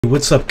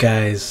What's up,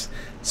 guys?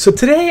 So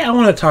today I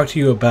want to talk to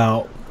you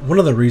about one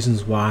of the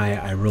reasons why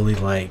I really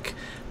like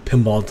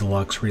Pinball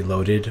Deluxe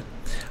Reloaded.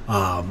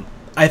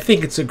 I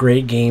think it's a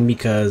great game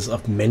because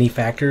of many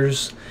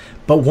factors,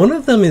 but one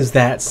of them is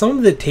that some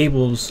of the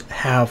tables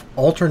have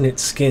alternate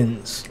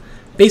skins,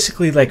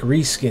 basically like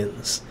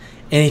reskins.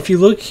 And if you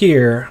look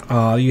here,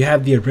 you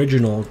have the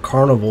original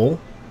Carnival,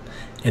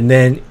 and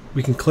then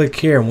we can click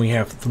here and we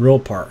have Thrill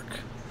Park.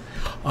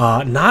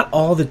 Not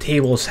all the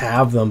tables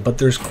have them, but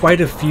there's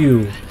quite a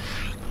few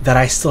that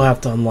I still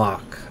have to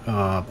unlock.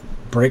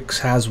 Bricks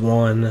has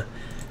one.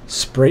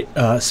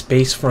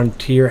 Space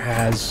Frontier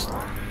has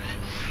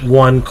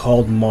one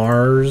called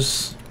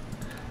Mars.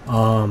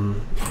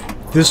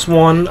 This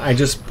one I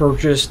just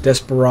purchased,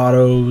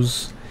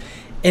 Desperados.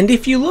 And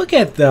if you look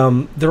at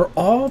them, they're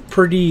all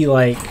pretty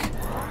like...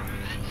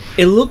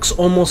 It looks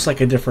almost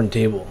like a different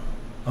table,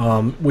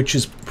 which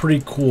is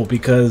pretty cool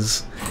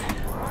because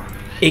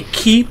it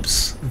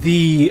keeps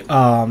the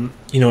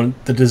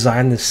the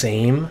design the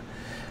same.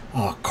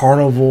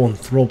 Carnival and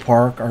Thrill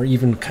Park are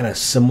even kind of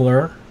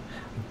similar,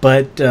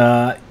 but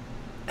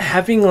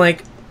having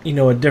like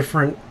a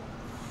different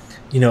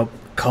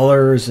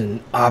colors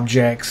and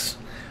objects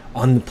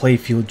on the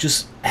playfield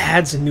just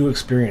adds a new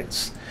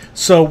experience.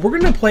 So we're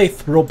gonna play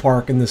Thrill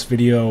Park in this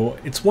video.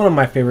 It's one of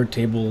my favorite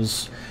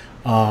tables.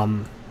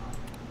 When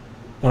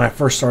I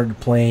first started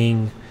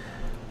playing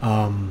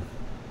Pinball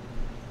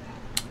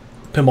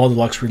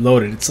Deluxe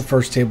Reloaded, it's the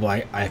first table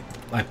I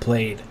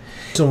played.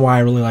 The reason why I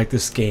really like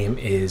this game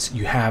is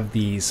you have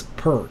these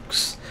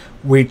perks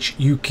which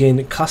you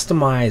can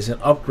customize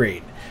and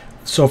upgrade.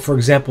 So for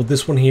example,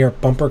 this one here,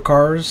 bumper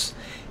cars,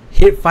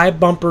 hit 5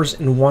 bumpers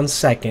in 1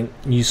 second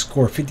and you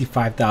score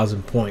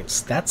 55,000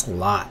 points. That's a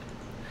lot.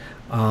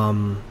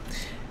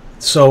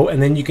 So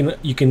and then you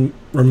can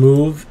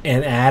remove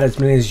and add as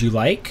many as you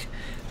like,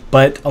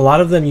 but a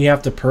lot of them you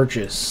have to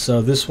purchase.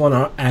 So this one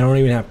I don't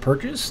even have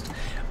purchased,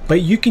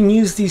 but you can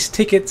use these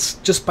tickets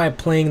just by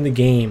playing the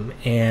game.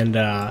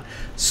 And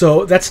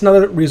so that's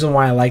another reason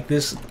why I like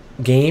this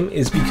game,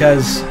 is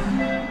because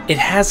it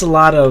has a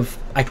lot of,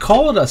 I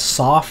call it a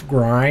soft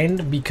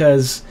grind,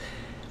 because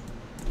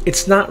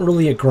it's not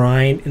really a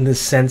grind in the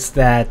sense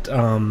that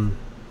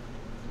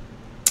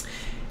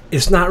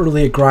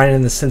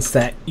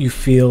you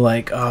feel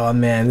like, oh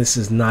man, this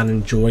is not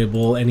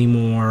enjoyable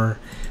anymore.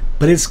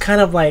 But it's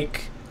kind of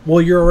like,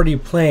 well, you're already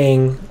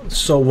playing,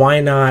 so why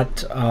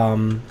not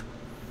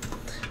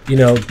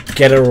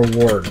get a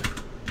reward.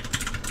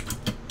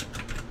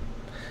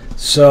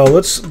 So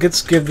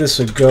let's give this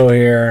a go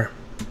here.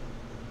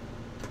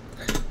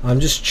 I'm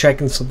just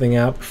checking something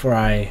out before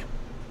I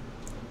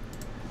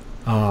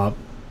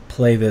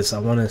play this. I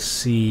want to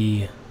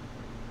see.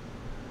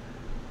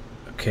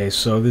 Okay,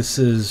 so this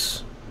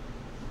is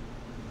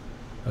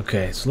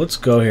okay, so let's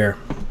go here.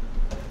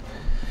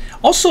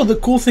 Also, the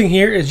cool thing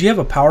here is you have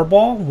a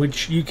Powerball,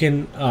 which you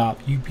can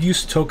you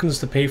use tokens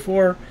to pay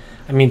for.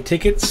 I mean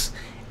tickets,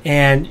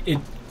 and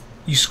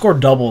you score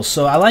doubles.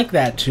 So I like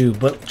that too.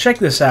 But check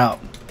this out.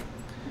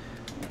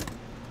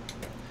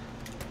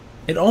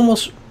 It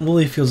almost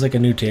really feels like a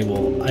new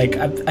table. Like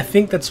I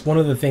think that's one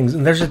of the things.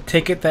 And there's a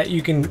ticket that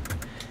you can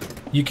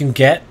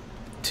get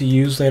to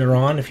use later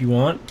on if you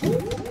want.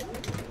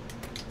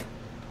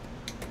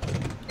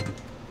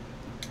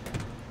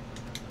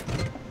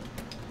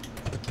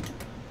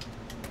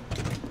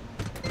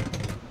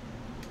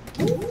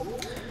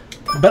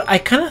 But I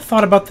kind of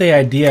thought about the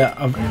idea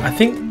of, I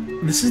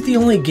think this is the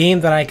only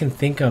game that I can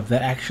think of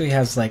that actually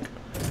has like,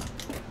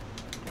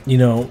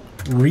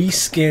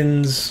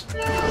 reskins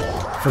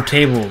for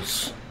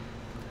tables.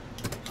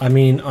 I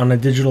mean, on a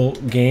digital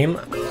game.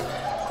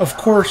 Of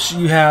course,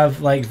 you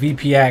have like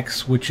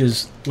VPX, which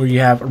is where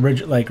you have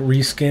like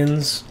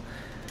reskins.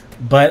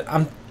 But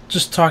I'm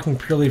just talking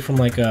purely from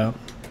like a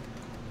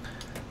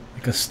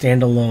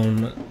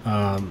standalone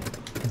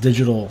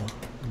digital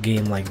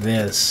game like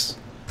this.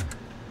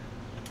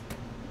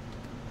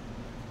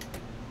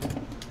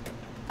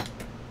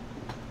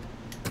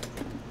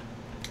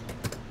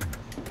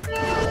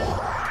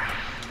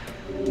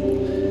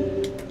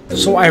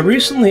 So I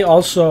recently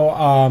also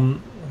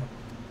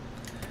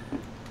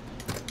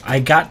I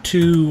got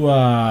to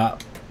I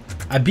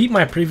beat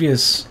my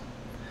previous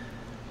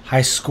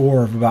high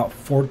score of about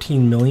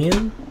 14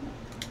 million.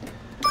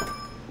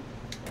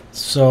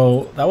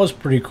 So that was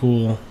pretty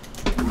cool.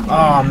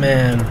 Oh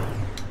man.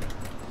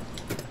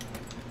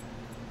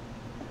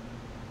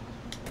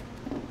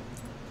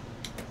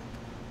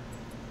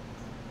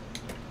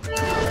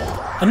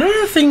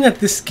 Another thing that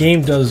this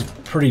game does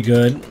pretty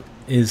good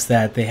is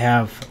that they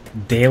have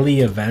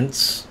daily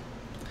events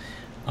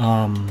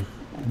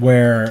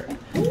where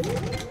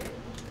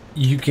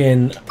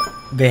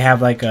they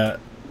have like a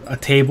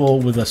table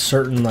with a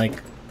certain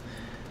like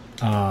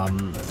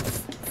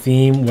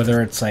theme,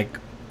 whether it's like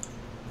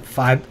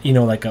 5,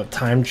 like a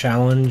time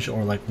challenge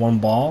or like 1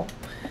 ball,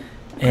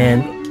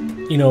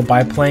 and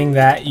by playing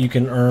that you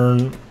can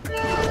earn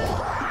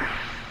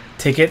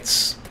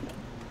tickets.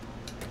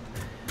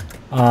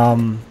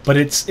 But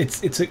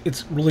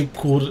it's really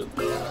cool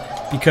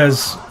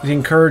because it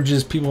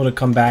encourages people to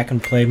come back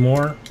and play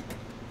more.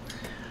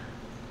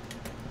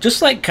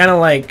 Just like kind of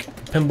like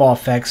Pinball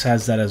Effects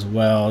has that as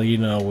well, you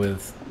know,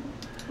 with,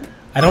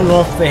 I don't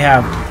know if they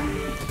have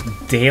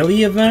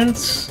daily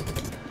events,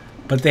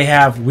 but they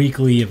have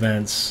weekly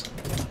events.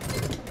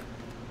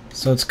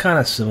 So it's kind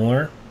of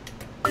similar.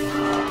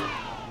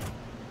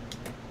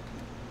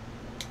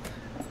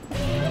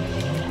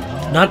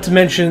 Not to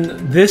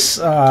mention, this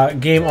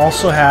game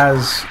also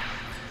has,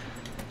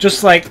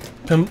 just like,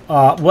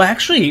 well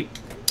actually,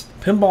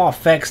 Pinball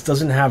Effects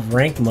doesn't have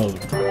rank mode.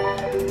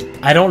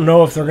 I don't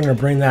know if they're going to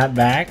bring that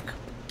back.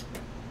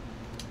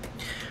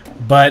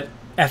 But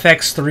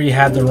FX3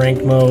 had the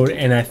rank mode,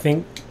 and I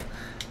think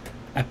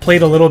I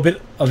played a little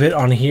bit of it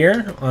on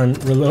here, on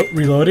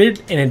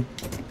Reloaded, and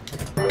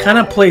it kind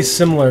of plays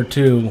similar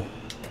too.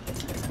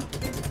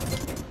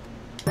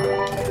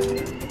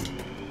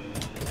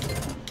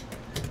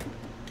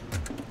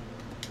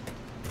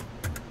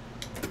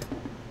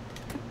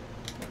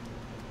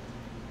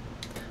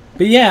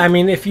 But yeah, I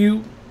mean, if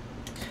you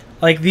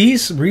like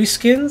these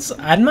reskins,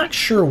 I'm not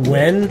sure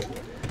when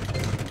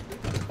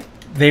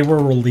they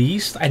were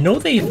released. I know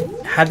they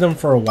had them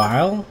for a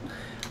while.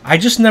 I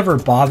just never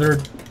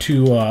bothered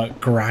to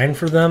grind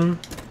for them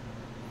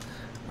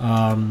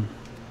for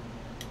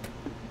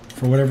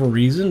whatever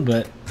reason,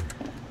 but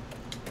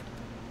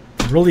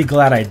I'm really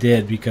glad I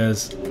did,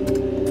 because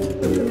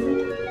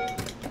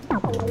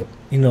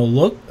you know,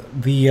 look,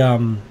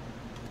 the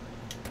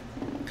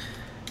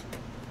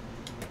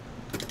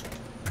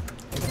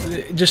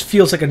it just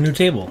feels like a new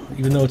table,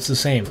 even though it's the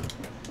same.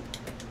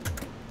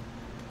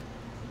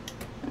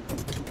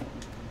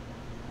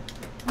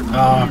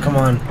 Oh, come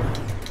on.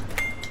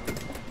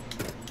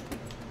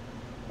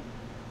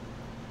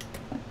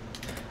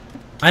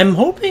 I'm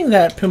hoping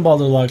that Pinball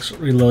Deluxe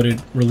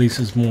Reloaded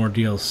releases more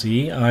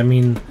DLC. I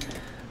mean,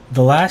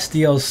 the last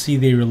DLC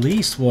they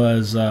released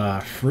was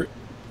it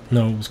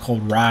was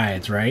called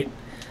Rides, right?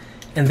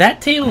 And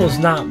that table is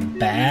not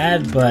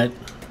bad, but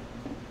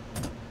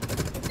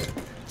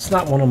it's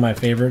not one of my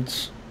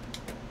favorites.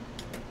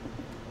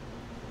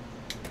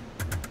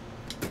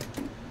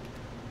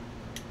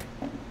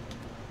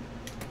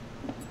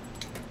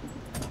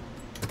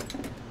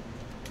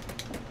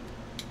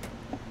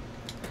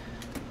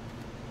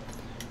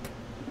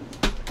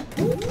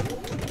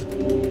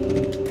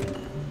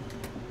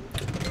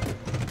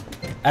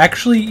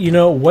 Actually, you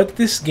know what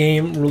this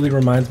game really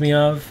reminds me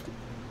of?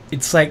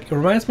 It's like, it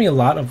reminds me a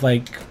lot of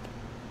like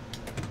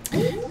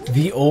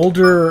the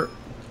older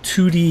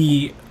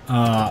 2D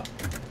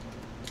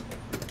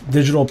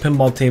digital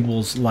pinball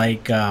tables,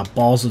 like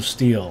Balls of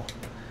Steel,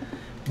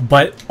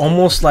 but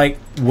almost like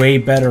way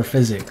better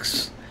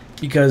physics,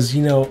 because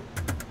you know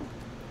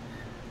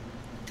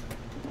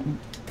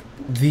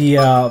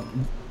the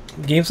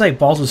games like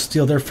Balls of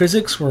Steel, their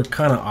physics were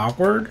kind of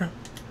awkward.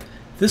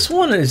 This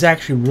one is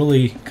actually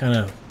really kind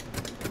of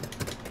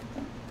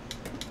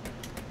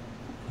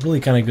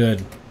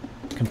good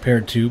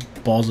compared to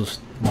Balls of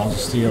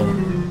Steel.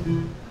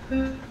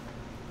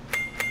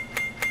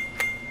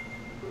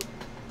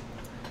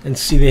 And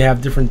see, they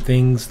have different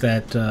things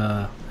that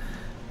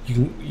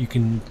you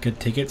can get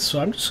tickets.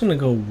 So I'm just gonna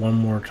go one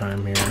more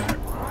time here,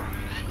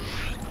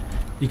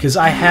 because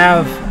I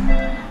have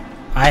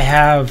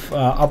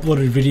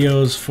uploaded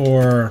videos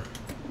for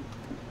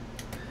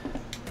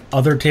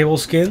other table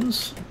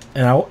skins,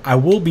 and I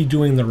will be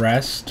doing the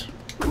rest.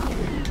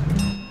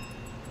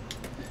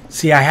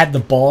 See, I had the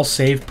ball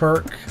save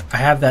perk. I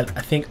have that,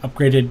 I think,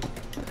 upgraded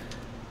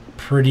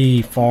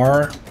pretty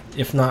far,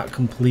 if not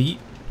complete.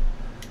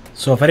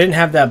 So if I didn't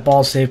have that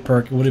ball save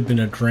perk, it would have been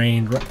a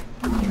drained.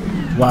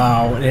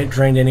 Wow, and it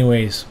drained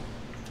anyways.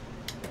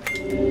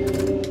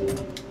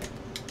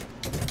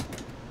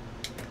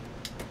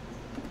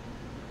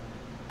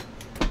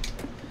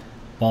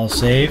 Ball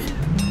save.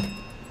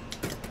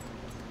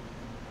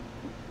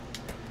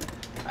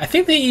 I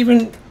think they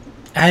even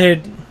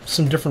added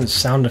some different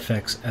sound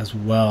effects as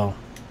well.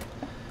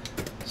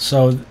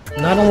 So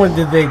not only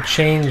did they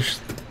change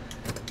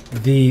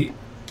the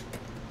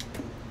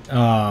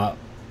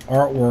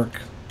artwork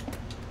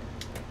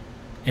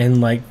and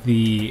like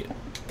the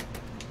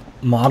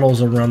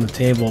models around the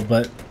table,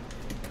 but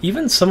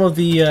even some of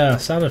the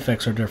sound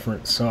effects are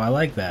different, so I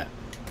like that.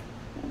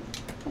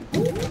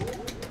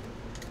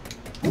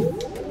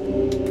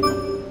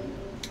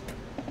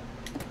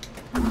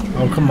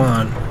 Oh, come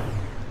on.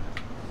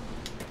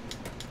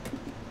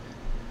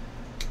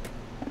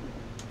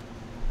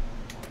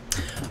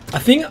 I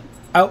think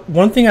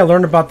one thing I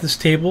learned about this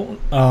table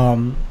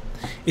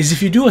is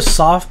if you do a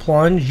soft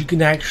plunge, you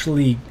can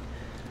actually,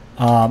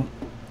 when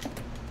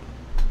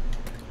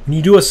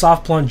you do a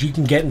soft plunge, you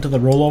can get into the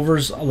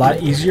rollovers a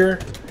lot easier.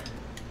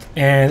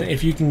 And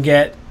if you can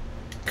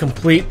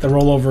complete the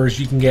rollovers,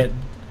 you can get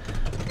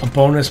a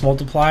bonus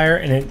multiplier,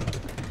 and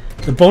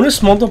the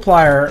bonus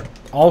multiplier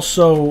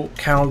also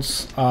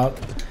counts.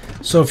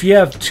 So if you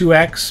have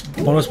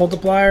 2x bonus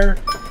multiplier,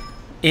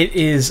 it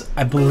is,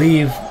 I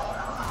believe,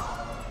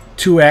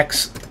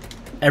 2x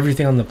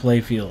everything on the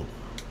playfield.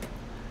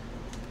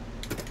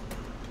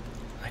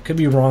 I could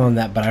be wrong on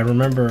that, but I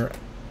remember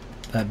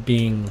that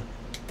being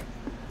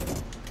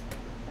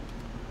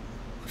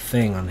a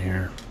thing on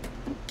here.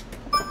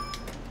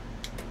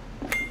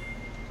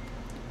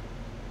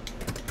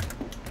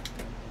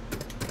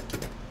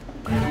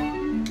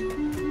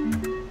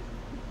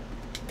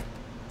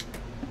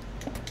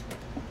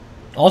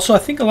 Also, I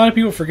think a lot of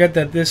people forget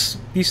that these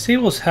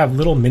tables have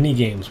little mini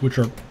games, which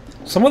are,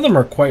 some of them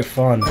are quite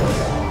fun.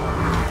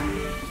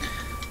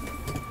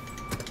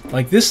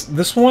 Like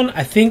this one,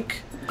 I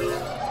think,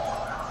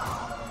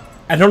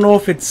 I don't know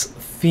if it's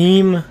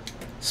theme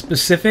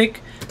specific,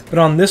 but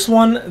on this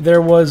one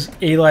there was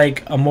a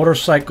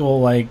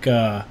motorcycle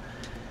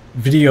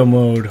video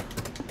mode,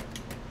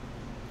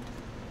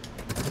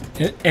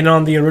 and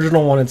on the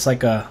original one it's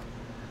a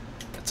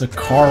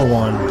car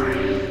one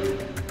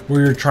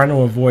where you're trying to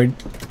avoid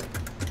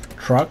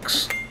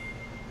trucks.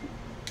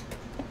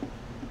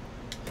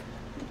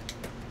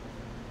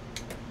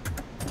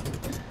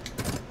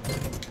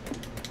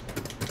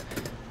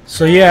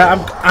 So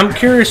yeah, I'm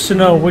curious to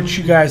know what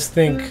you guys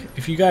think.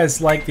 If you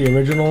guys like the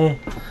original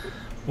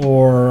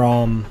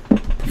or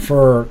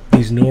prefer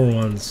these newer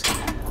ones.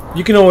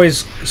 You can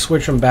always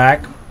switch them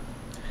back.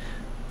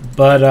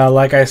 But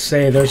like I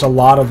say, there's a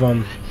lot of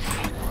them.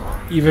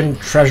 Even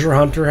Treasure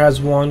Hunter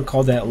has one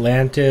called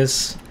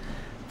Atlantis.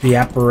 The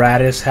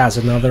Apparatus has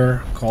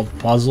another called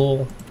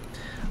Puzzle.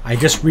 I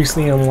just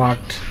recently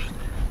unlocked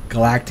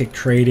Galactic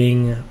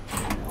Trading.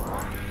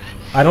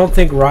 I don't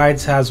think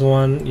Rides has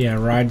one. Yeah,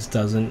 Rides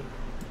doesn't.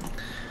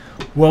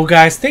 Well,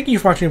 guys, thank you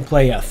for watching me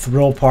play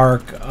Thrill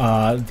Park,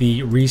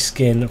 the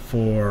reskin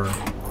for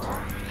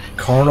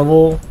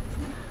Carnival.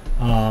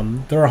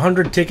 There are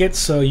 100 tickets,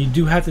 so you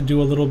do have to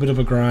do a little bit of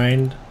a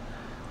grind.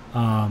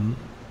 But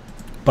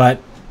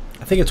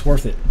I think it's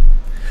worth it.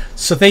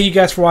 So thank you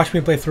guys for watching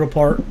me play Thrill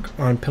Park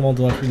on Pinball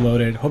Deluxe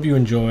Reloaded. Hope you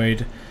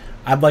enjoyed.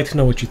 I'd like to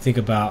know what you think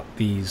about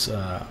these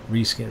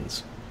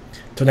reskins.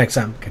 Till next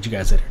time, catch you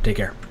guys later. Take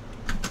care.